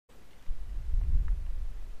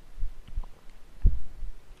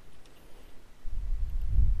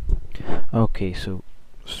Okay, so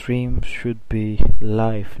stream should be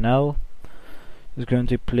live now. It's going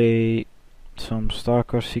to play some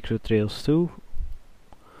Stalker Secret Trails 2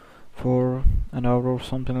 for an hour or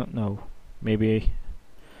something. No, maybe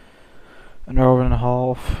an hour and a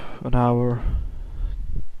half, an hour,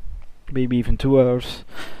 maybe even 2 hours,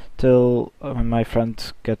 till my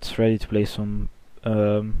friend gets ready to play some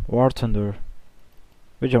War Thunder,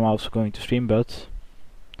 which I'm also going to stream, but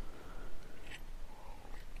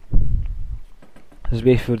this is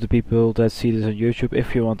basically for the people that see this on YouTube.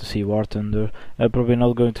 If you want to see War Thunder, I'm probably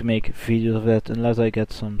not going to make videos of that unless I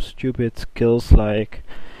get some stupid kills. Like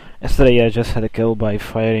yesterday I just had a kill by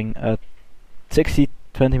firing a 60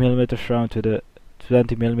 20mm round to the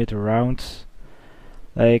 20mm rounds,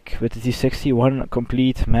 like with the T60, one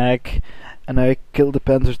complete mag, and I killed the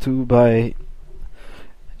Panzer II by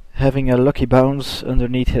having a lucky bounce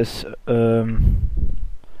underneath his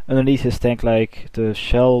tank. Like the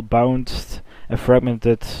shell bounced and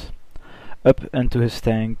fragmented up into his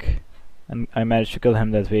tank, and I managed to kill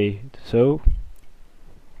him that way. So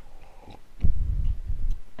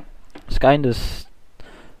it's kinda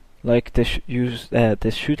like this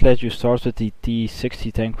should let you start with the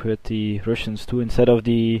T60 tank with the Russians too, instead of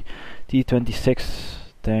the T26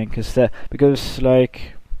 tank instead, because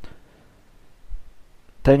like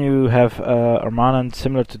then you have Armanen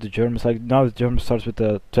similar to the Germans. Like now the Germans starts with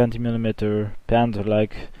the 20mm Panzer.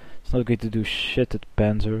 Like it's not going to do shit at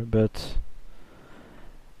Panzer, but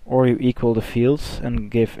or you equal the fields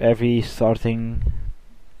and give every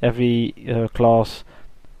class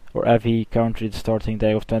or every country the starting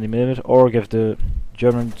tank of 20mm, or give the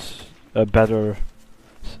Germans a better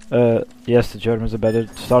the Germans a better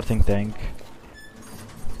starting tank.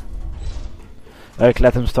 Like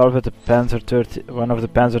let them start with the one of the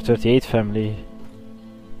Panzer 38 family.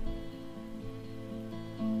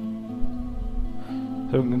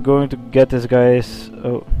 So I'm going to get this guy's.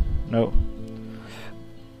 Oh no.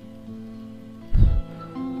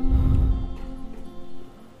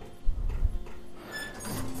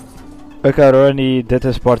 Okay, I already did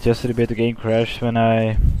this part yesterday, but the game crashed when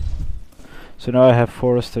I. So now I have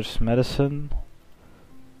Forester's Medicine.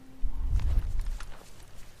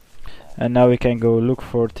 And now we can go look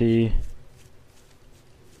for the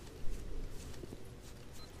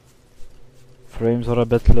frames are a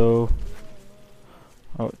bit low.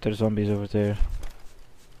 Oh, there's zombies over there.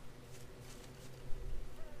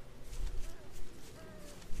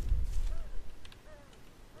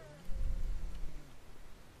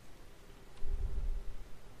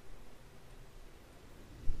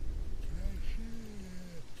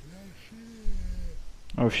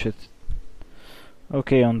 Oh shit.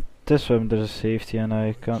 Okay, on this one there's a safety and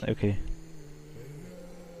I can't. Okay.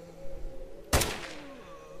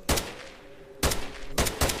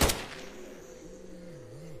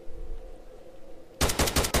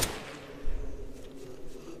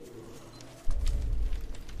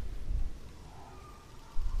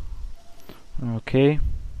 Okay.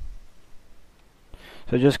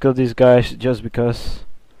 So I just killed these guys just because,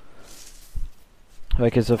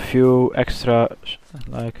 like, it's a few extra,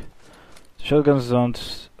 like, shotguns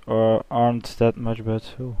don't or aren't that much,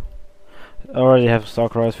 but I already have a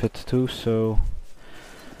stalker outfit too, so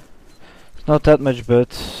it's not that much.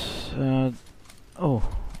 But oh,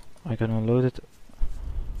 I can unload it.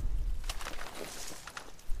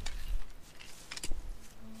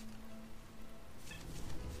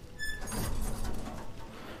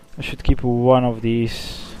 I should keep one of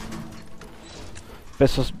these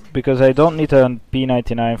pistols because I don't need a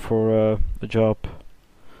P99 for the job.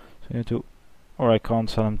 So I need to, or I can't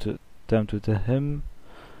sell them to him.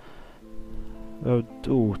 Oh,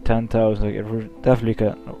 ooh, 10,000. Like, it definitely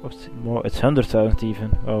can. Oh, it's more. It's 100,000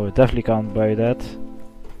 even. Oh, I definitely can't buy that.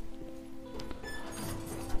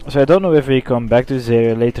 So I don't know if we come back to this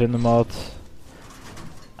area later in the mod.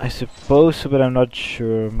 I suppose so, but I'm not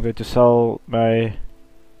sure. I'm going to sell my.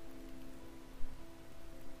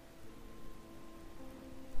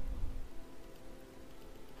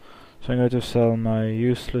 So I'm going to sell my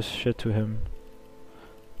useless shit to him.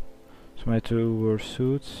 So my two were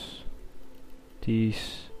suits.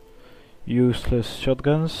 These useless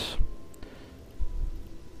shotguns.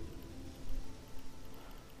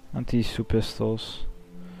 And these two pistols.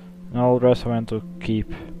 And all the rest I want to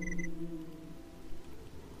keep.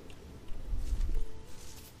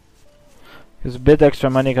 Because a bit extra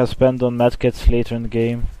money I can spend on medkits later in the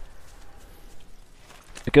game.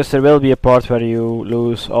 Because there will be a part where you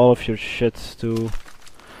lose all of your shit to.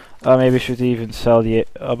 Maybe I should even sell the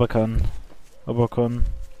Abacon,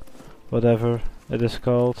 whatever it is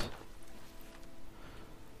called.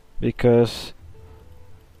 Because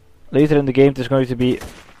later in the game there's going to be.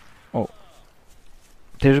 Oh,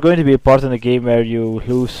 there's going to be a part in the game where you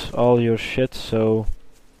lose all your shit, so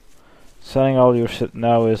selling all your shit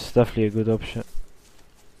now is definitely a good option.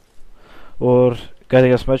 Or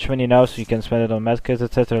getting as much money now so you can spend it on medkits,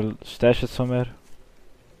 etc. Stash it somewhere.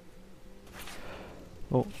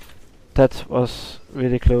 Oh, that was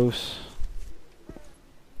really close.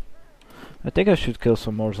 I think I should kill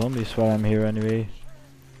some more zombies while I'm here anyway.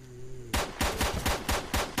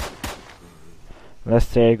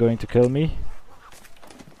 Lest they're going to kill me.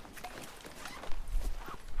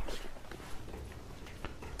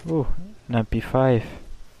 Oh, an MP5.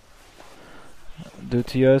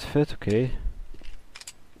 Duty outfit, okay.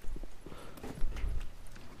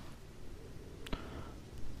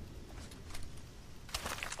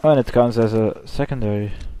 Oh, and it counts as a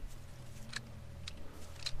secondary.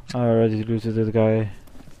 I already looted that guy,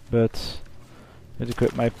 but I need to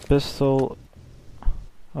equip my pistol.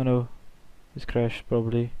 Oh no, it crashed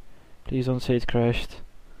probably. Please don't say it crashed.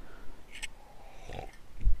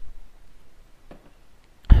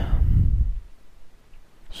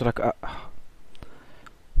 So like,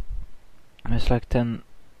 it's like 10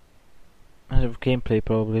 minutes of gameplay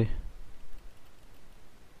probably.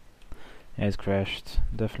 Yeah, it crashed.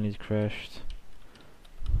 Definitely it crashed.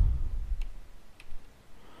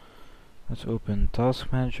 Let's open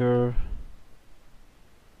Task Manager.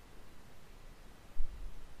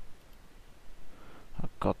 Oh,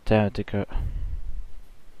 God damn it, Dicker.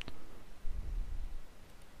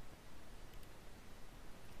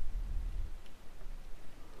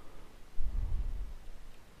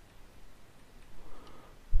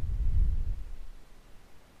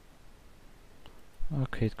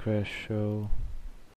 Okay, it crashed, so